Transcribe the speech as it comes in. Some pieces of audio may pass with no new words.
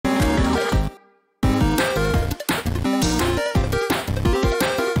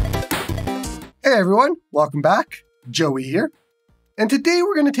Hey everyone, welcome back. Joey here. And today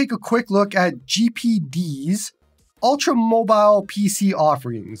we're going to take a quick look at GPD's Ultra Mobile PC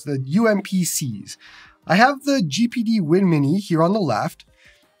offerings, the UMPCs. I have the GPD Win Mini here on the left.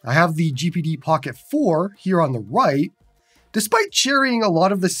 I have the GPD Pocket 4 here on the right. Despite sharing a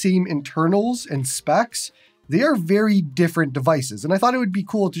lot of the same internals and specs, they are very different devices. And I thought it would be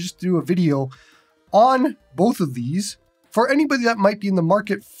cool to just do a video on both of these for anybody that might be in the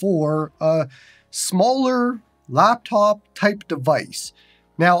market for a smaller laptop type device.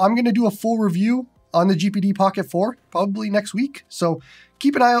 Now, I'm going to do a full review on the GPD Pocket 4 probably next week, so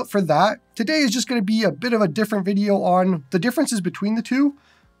keep an eye out for that. Today is just going to be a bit of a different video on the differences between the two,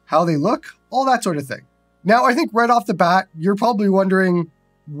 how they look, all that sort of thing. Now, I think right off the bat, you're probably wondering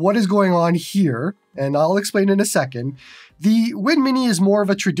what is going on here, and I'll explain in a second. The Win Mini is more of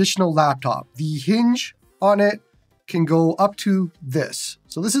a traditional laptop. The hinge on it can go up to this.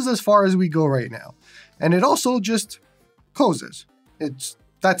 So this is as far as we go right now. And it also just closes.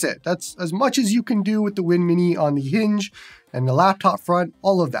 That's it. That's as much as you can do with the Win Mini on the hinge and the laptop front,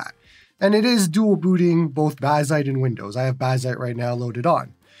 all of that. And it is dual booting both Bazzite and Windows. I have Bazzite right now loaded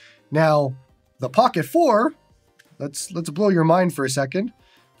on. Now, the Pocket 4, let's blow your mind for a second.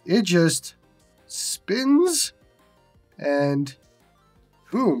 It just spins and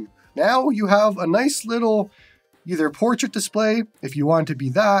boom. Now you have a nice little either portrait display, if you want it to be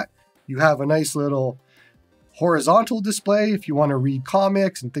that. You have a nice little horizontal display if you want to read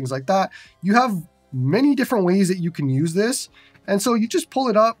comics and things like that. You have many different ways that you can use this. And so you just pull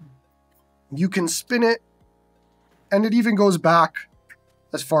it up, you can spin it, and it even goes back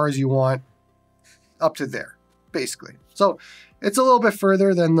as far as you want up to there, basically. So it's a little bit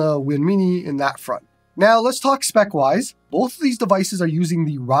further than the Win Mini in that front. Now let's talk spec-wise. Both of these devices are using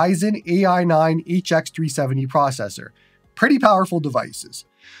the Ryzen AI9 HX370 processor. Pretty powerful devices.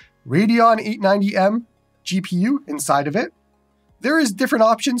 Radeon 890M GPU inside of it. There is different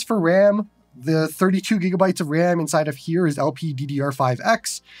options for RAM. The 32 gigabytes of RAM inside of here is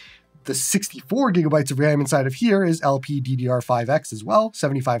LPDDR5X. The 64 gigabytes of RAM inside of here is LPDDR5X as well,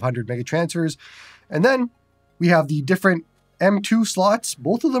 7500 megatransfers. And then we have the different M2 slots.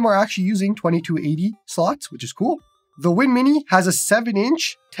 Both of them are actually using 2280 slots, which is cool. The Win Mini has a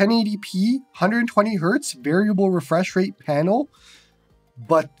 7-inch 1080p 120 Hz variable refresh rate panel,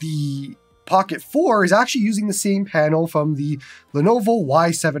 but the Pocket 4 is actually using the same panel from the Lenovo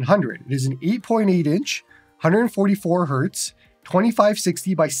Y700. It is an 8.8-inch 144 Hz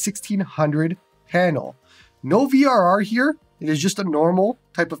 2560 by 1600 panel. No VRR here. It is just a normal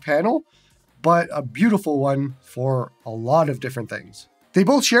type of panel, but a beautiful one for a lot of different things. They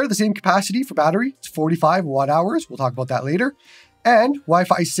both share the same capacity for battery. It's 45 watt hours. We'll talk about that later. And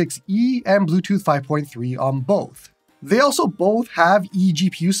Wi-Fi 6E and Bluetooth 5.3 on both. They also both have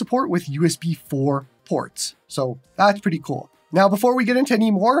eGPU support with USB 4 ports. So that's pretty cool. Now, before we get into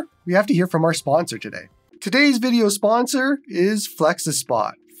any more, we have to hear from our sponsor today. Today's video sponsor is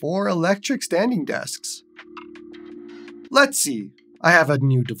FlexiSpot for electric standing desks. Let's see. I have a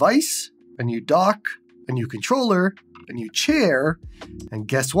new device, a new dock, a new controller, a new chair, and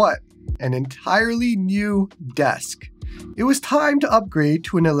guess what? An entirely new desk. It was time to upgrade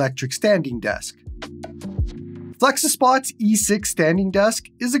to an electric standing desk. FlexiSpot's E6 standing desk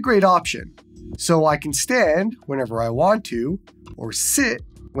is a great option. So I can stand whenever I want to, or sit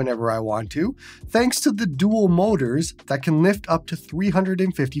whenever I want to, thanks to the dual motors that can lift up to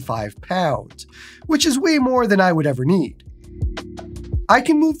 355 pounds, which is way more than I would ever need. I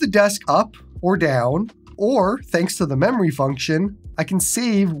can move the desk up or down, or thanks to the memory function, I can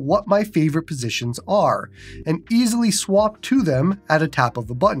save what my favorite positions are and easily swap to them at a tap of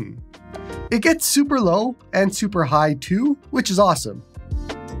a button. It gets super low and super high too, which is awesome.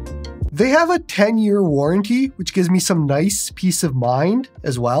 They have a 10-year warranty, which gives me some nice peace of mind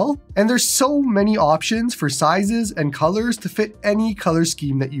as well. And there's so many options for sizes and colors to fit any color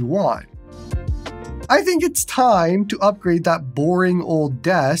scheme that you want. I think it's time to upgrade that boring old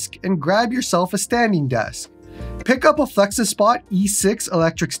desk and grab yourself a standing desk. Pick up a FlexiSpot E6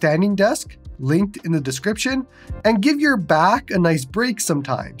 electric standing desk, linked in the description, and give your back a nice break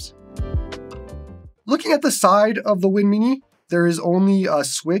sometimes. Looking at the side of the Win Mini, there is only a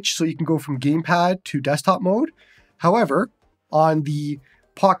switch so you can go from gamepad to desktop mode. However, on the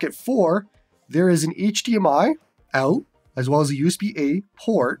Pocket 4, there is an HDMI out as well as a USB-A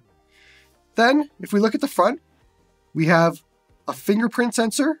port. Then, if we look at the front, we have a fingerprint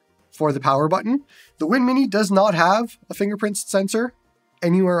sensor for the power button. The Win Mini does not have a fingerprint sensor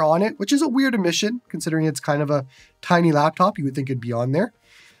anywhere on it, which is a weird omission considering it's kind of a tiny laptop. You would think it'd be on there.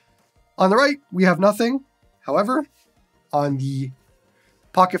 On the right, we have nothing. However, on the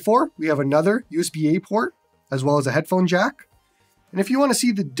Pocket 4, we have another USB-A port, as well as a headphone jack. And if you want to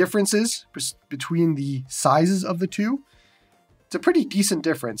see the differences between the sizes of the two, it's a pretty decent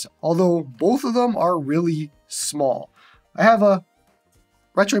difference, although both of them are really small. I have a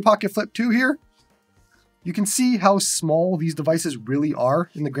Retro Pocket Flip 2 here. You can see how small these devices really are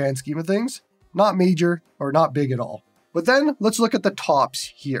in the grand scheme of things. Not major or not big at all. But then let's look at the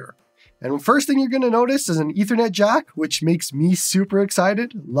tops here. And first thing you're going to notice is an Ethernet jack, which makes me super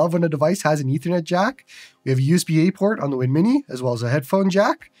excited. Love when a device has an Ethernet jack. We have a USB-A port on the Win Mini, as well as a headphone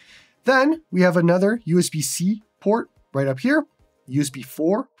jack. Then we have another USB-C port right up here, USB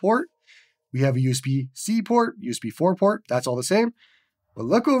 4 port. We have a USB-C port, USB 4 port, that's all the same. But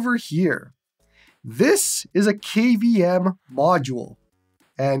look over here. This is a KVM module.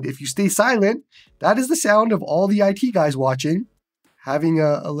 And if you stay silent, that is the sound of all the IT guys watching, having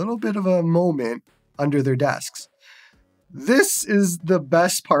a little bit of a moment under their desks. This is the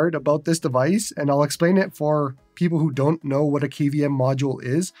best part about this device, and I'll explain it for people who don't know what a KVM module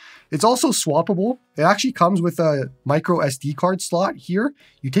is. It's also swappable. It actually comes with a micro SD card slot here.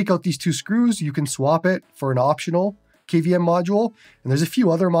 You take out these two screws, you can swap it for an optional KVM module, and there's a few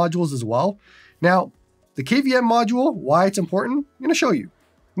other modules as well. Now, the KVM module, why it's important, I'm going to show you.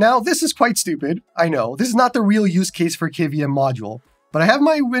 Now, this is quite stupid, I know. This is not the real use case for KVM module, but I have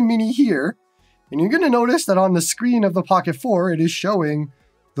my Win Mini here, and you're going to notice that on the screen of the Pocket 4, it is showing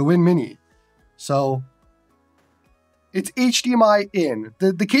the Win Mini. So, it's HDMI in.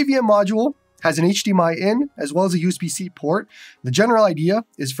 The KVM module has an HDMI in as well as a USB-C port. The general idea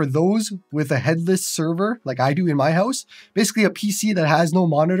is for those with a headless server, like I do in my house, basically a PC that has no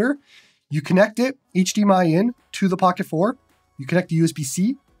monitor, you connect it HDMI in to the Pocket 4, you connect the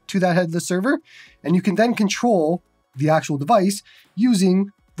USB-C to that headless server, and you can then control the actual device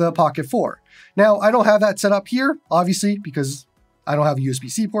using the Pocket 4. Now, I don't have that set up here, obviously, because I don't have a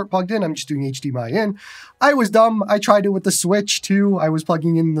USB-C port plugged in. I'm just doing HDMI in. I was dumb. I tried it with the Switch 2. I was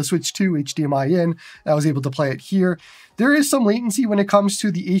plugging in the Switch 2 HDMI in, and I was able to play it here. There is some latency when it comes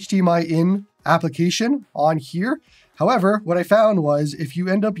to the HDMI in application on here. However, what I found was if you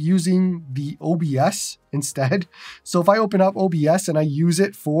end up using the OBS instead, so if I open up OBS and I use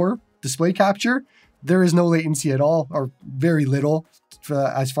it for display capture, there is no latency at all, or very little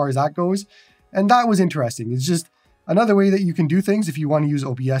as far as that goes. And that was interesting. It's just another way that you can do things if you want to use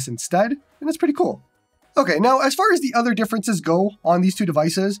OBS instead, and it's pretty cool. Okay, now as far as the other differences go on these two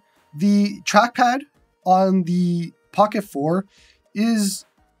devices, the trackpad on the Pocket 4 is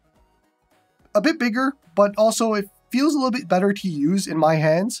a bit bigger, but also it feels a little bit better to use in my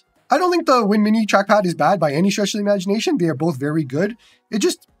hands. I don't think the Win Mini trackpad is bad by any stretch of the imagination. They are both very good. It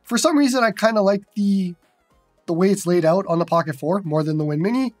just, for some reason, I kind of like the way it's laid out on the Pocket 4 more than the Win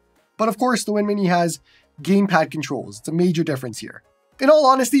Mini. But of course, the Win Mini has gamepad controls. It's a major difference here. In all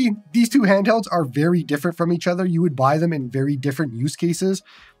honesty, these two handhelds are very different from each other. You would buy them in very different use cases.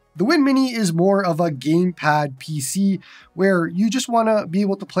 The Win Mini is more of a gamepad PC where you just want to be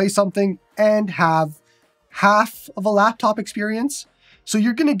able to play something and have half of a laptop experience. So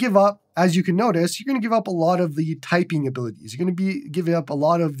you're going to give up, as you can notice, you're going to give up a lot of the typing abilities. You're going to be giving up a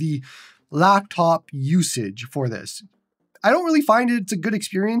lot of the laptop usage for this. I don't really find it's a good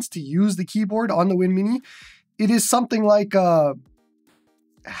experience to use the keyboard on the Win Mini. It is something like a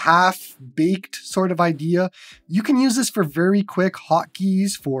half-baked sort of idea. You can use this for very quick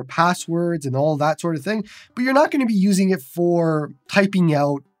hotkeys, for passwords and all that sort of thing, but you're not going to be using it for typing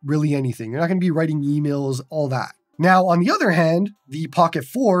out really anything. You're not going to be writing emails, all that. Now, on the other hand, the Pocket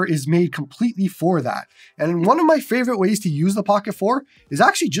 4 is made completely for that. And one of my favorite ways to use the Pocket 4 is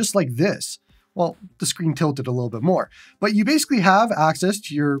actually just like this. Well, the screen tilted a little bit more, but you basically have access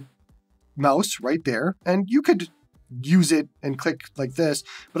to your mouse right there, and you could use it and click like this,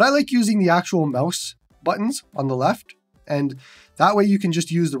 but I like using the actual mouse buttons on the left, and that way you can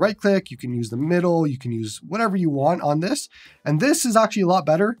just use the right click, you can use the middle, you can use whatever you want on this, and this is actually a lot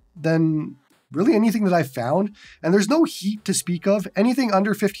better than really anything that I've found, and there's no heat to speak of. Anything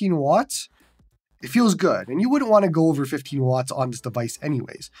under 15 watts, it feels good, and you wouldn't want to go over 15 watts on this device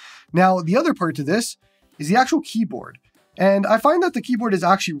anyways. Now, the other part to this is the actual keyboard, and I find that the keyboard is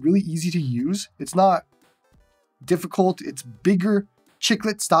actually really easy to use. It's not difficult. It's bigger,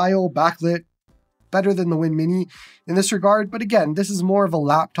 chiclet style, backlit, better than the Win Mini in this regard. But again, this is more of a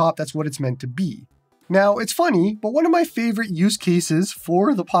laptop. That's what it's meant to be. Now, it's funny, but one of my favorite use cases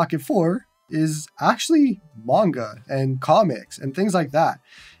for the Pocket 4 is actually manga and comics and things like that.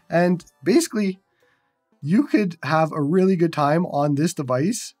 And basically, you could have a really good time on this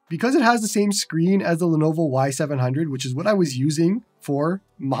device because it has the same screen as the Lenovo Y700, which is what I was using for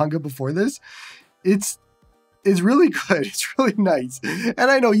manga before this. It's is really good. It's really nice. And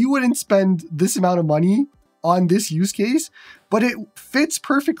I know you wouldn't spend this amount of money on this use case, but it fits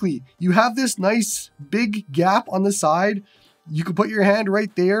perfectly. You have this nice big gap on the side. You could put your hand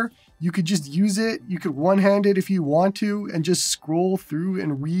right there. You could just use it. You could one-hand it if you want to and just scroll through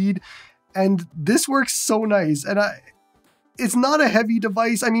and read. And this works so nice. And it's not a heavy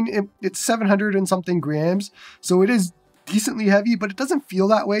device. I mean, it's 700 and something grams, so it is decently heavy, but it doesn't feel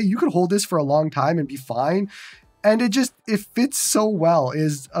that way. You could hold this for a long time and be fine. And it fits so well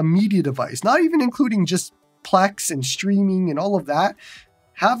as a media device, not even including just Plex and streaming and all of that.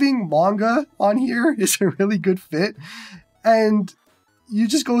 Having Manga on here is a really good fit. And you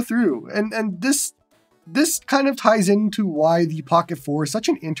just go through. And this kind of ties into why the Pocket 4 is such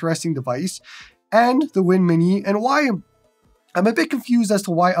an interesting device, and the Win Mini, and why I'm a bit confused as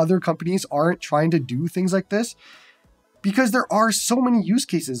to why other companies aren't trying to do things like this. Because there are so many use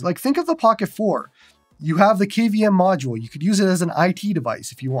cases. Like, think of the Pocket 4. You have the KVM module. You could use it as an IT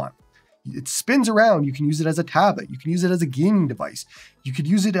device if you want. It spins around. You can use it as a tablet. You can use it as a gaming device. You could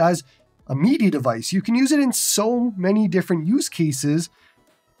use it as a media device. You can use it in so many different use cases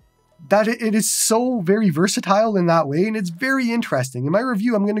that it is so very versatile in that way. And it's very interesting. In my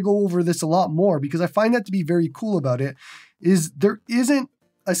review, I'm going to go over this a lot more because I find that to be very cool about it, is there isn't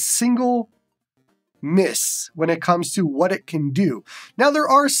a single miss when it comes to what it can do. Now, there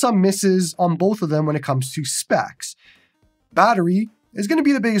are some misses on both of them when it comes to specs. Battery is going to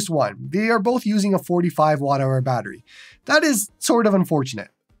be the biggest one. They are both using a 45 watt-hour battery. That is sort of unfortunate.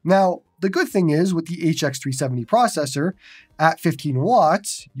 Now, the good thing is with the HX370 processor at 15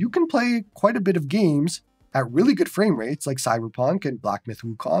 watts, you can play quite a bit of games at really good frame rates like Cyberpunk and Black Myth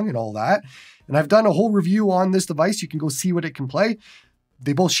Wukong and all that. And I've done a whole review on this device. You can go see what it can play.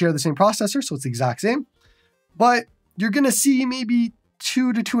 They both share the same processor, so it's the exact same. But you're going to see maybe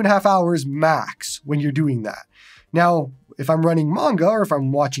 2 to 2.5 hours max when you're doing that. Now, if I'm running Manga or if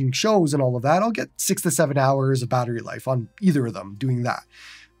I'm watching shows and all of that, I'll get 6 to 7 hours of battery life on either of them doing that.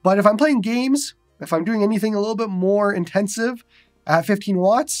 But if I'm playing games, if I'm doing anything a little bit more intensive at 15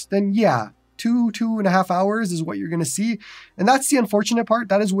 watts, then yeah, 2.5 hours is what you're going to see. And that's the unfortunate part.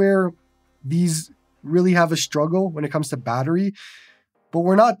 That is where these really have a struggle when it comes to battery. But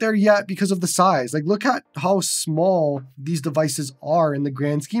we're not there yet because of the size. Like, look at how small these devices are in the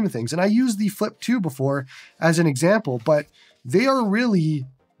grand scheme of things. And I used the Flip 2 before as an example, but they are really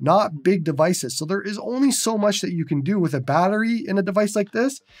not big devices. So there is only so much that you can do with a battery in a device like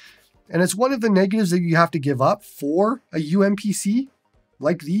this. And it's one of the negatives that you have to give up for a UMPC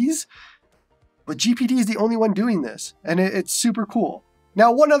like these. But GPD is the only one doing this, and it's super cool.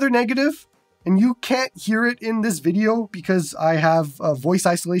 Now, one other negative, and you can't hear it in this video because I have voice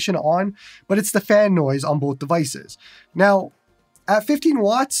isolation on, but it's the fan noise on both devices. Now, at 15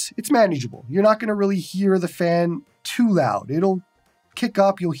 watts, it's manageable. You're not going to really hear the fan too loud. It'll kick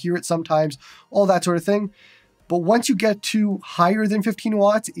up, you'll hear it sometimes, all that sort of thing. But once you get to higher than 15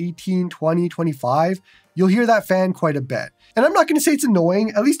 watts, 18, 20, 25, you'll hear that fan quite a bit. And I'm not going to say it's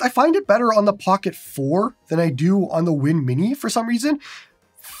annoying. At least I find it better on the Pocket 4 than I do on the Win Mini for some reason.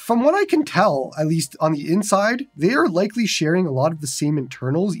 From what I can tell, at least on the inside, they are likely sharing a lot of the same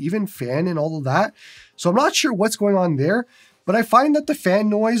internals, even fan and all of that. So I'm not sure what's going on there, but I find that the fan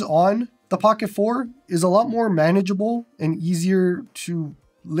noise on the Pocket 4 is a lot more manageable and easier to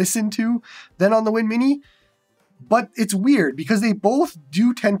listen to than on the Win Mini. But it's weird because they both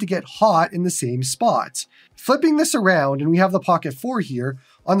do tend to get hot in the same spots. Flipping this around, and we have the Pocket 4 here,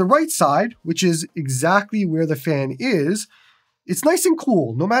 on the right side, which is exactly where the fan is, it's nice and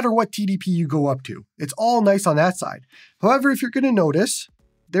cool no matter what TDP you go up to. It's all nice on that side. However, if you're going to notice,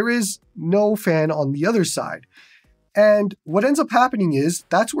 there is no fan on the other side. And what ends up happening is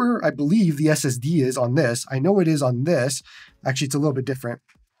that's where I believe the SSD is on this. I know it is on this. Actually, it's a little bit different.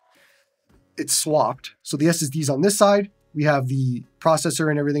 It's swapped. So the SSD is on this side. We have the processor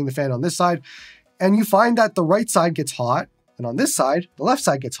and everything, the fan on this side. And you find that the right side gets hot. And on this side, the left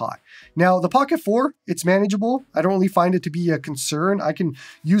side gets hot. Now, the Pocket 4, it's manageable. I don't really find it to be a concern. I can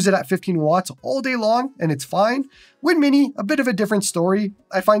use it at 15 watts all day long, and it's fine. Win Mini, a bit of a different story.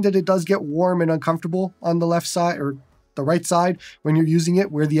 I find that it does get warm and uncomfortable on the left side or the right side when you're using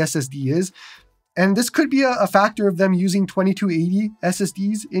it where the SSD is. And this could be a factor of them using 2280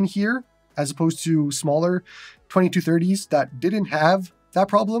 SSDs in here as opposed to smaller 2230s that didn't have that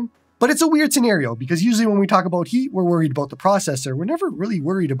problem. But it's a weird scenario because usually when we talk about heat, we're worried about the processor. We're never really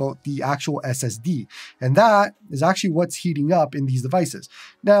worried about the actual SSD. And that is actually what's heating up in these devices.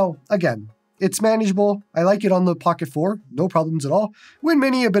 Now, again, it's manageable. I like it on the Pocket 4, no problems at all. Win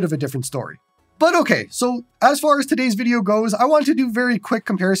Mini, a bit of a different story. But okay, so as far as today's video goes, I want to do a very quick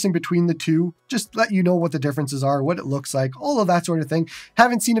comparison between the two, just let you know what the differences are, what it looks like, all of that sort of thing.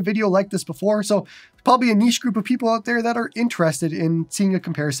 Haven't seen a video like this before, so probably a niche group of people out there that are interested in seeing a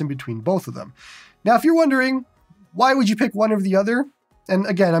comparison between both of them. Now, if you're wondering, why would you pick one over the other? And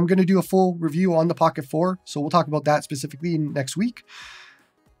again, I'm going to do a full review on the Pocket 4, so we'll talk about that specifically next week.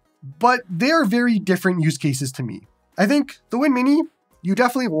 But they are very different use cases to me. I think the Win Mini, you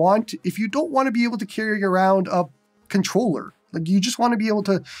definitely want, if you don't want to be able to carry around a controller, like you just want to be able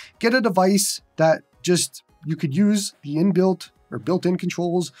to get a device that just, you could use the inbuilt or built-in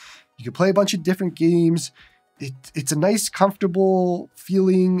controls. You could play a bunch of different games. It's a nice, comfortable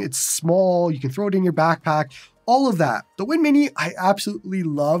feeling. It's small. You can throw it in your backpack, all of that. The Win Mini, I absolutely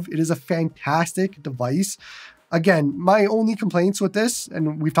love. It is a fantastic device. Again, my only complaints with this,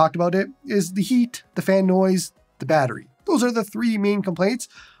 and we've talked about it, is the heat, the fan noise, the battery. Those are the three main complaints.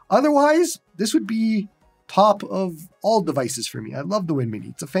 Otherwise, this would be top of all devices for me. I love the Win Mini.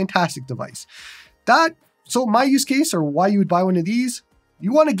 It's a fantastic device. So my use case, or why you would buy one of these,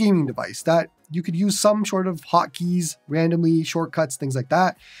 you want a gaming device that you could use some sort of hotkeys, randomly, shortcuts, things like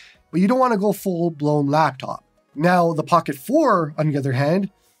that, but you don't want to go full-blown laptop. Now, the Pocket 4, on the other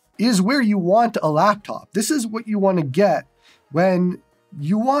hand, is where you want a laptop. This is what you want to get when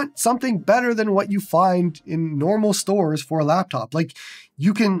you want something better than what you find in normal stores for a laptop. Like,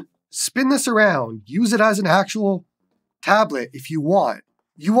 you can spin this around, use it as an actual tablet if you want.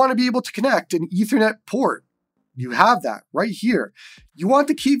 You want to be able to connect an Ethernet port. You have that right here. You want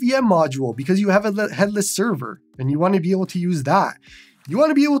the KVM module because you have a headless server and you want to be able to use that. You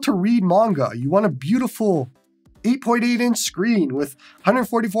want to be able to read manga. You want a beautiful 8.8-inch screen with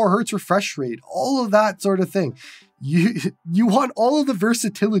 144 hertz refresh rate, all of that sort of thing. You want all of the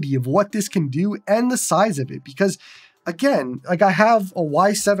versatility of what this can do and the size of it, because again, like I have a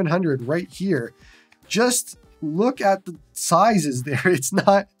Y700 right here. Just look at the sizes there. It's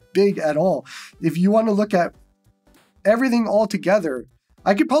not big at all. If you want to look at everything all together,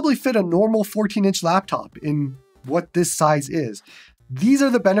 I could probably fit a normal 14-inch laptop in what this size is. These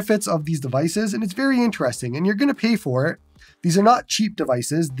are the benefits of these devices, and it's very interesting, and you're going to pay for it. These are not cheap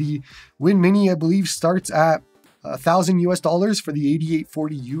devices. The Win Mini, I believe, starts at $1,000 for the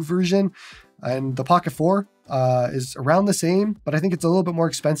 8840U version, and the Pocket 4 is around the same, but I think it's a little bit more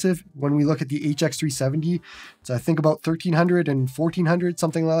expensive when we look at the HX370. So I think about $1,300 and $1,400,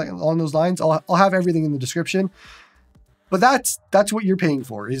 something along those lines. I'll have everything in the description. But that's what you're paying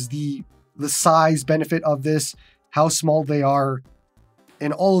for, is the size benefit of this, how small they are,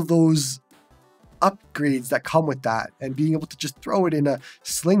 and all of those upgrades that come with that, and being able to just throw it in a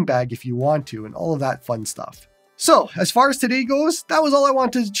sling bag if you want to, and all of that fun stuff. So as far as today goes, that was all I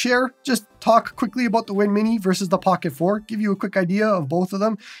wanted to share. Just talk quickly about the Win Mini versus the Pocket 4, give you a quick idea of both of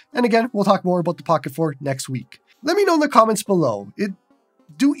them. And again, we'll talk more about the Pocket 4 next week. Let me know in the comments below.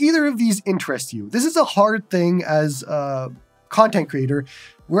 Do either of these interest you? This is a hard thing as a content creator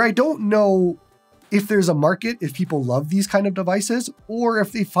where I don't know if there's a market, if people love these kind of devices, or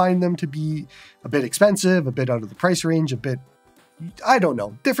if they find them to be a bit expensive, a bit out of the price range, a bit, I don't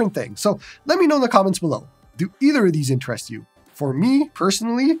know, different things. So let me know in the comments below. Do either of these interest you? For me,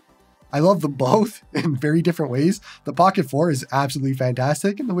 personally, I love them both in very different ways. The Pocket 4 is absolutely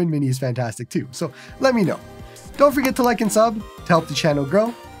fantastic, and the Win Mini is fantastic too. So let me know. Don't forget to like and sub to help the channel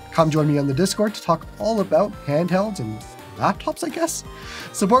grow. Come join me on the Discord to talk all about handhelds and laptops, I guess.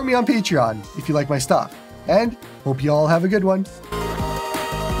 Support me on Patreon if you like my stuff, and hope you all have a good one.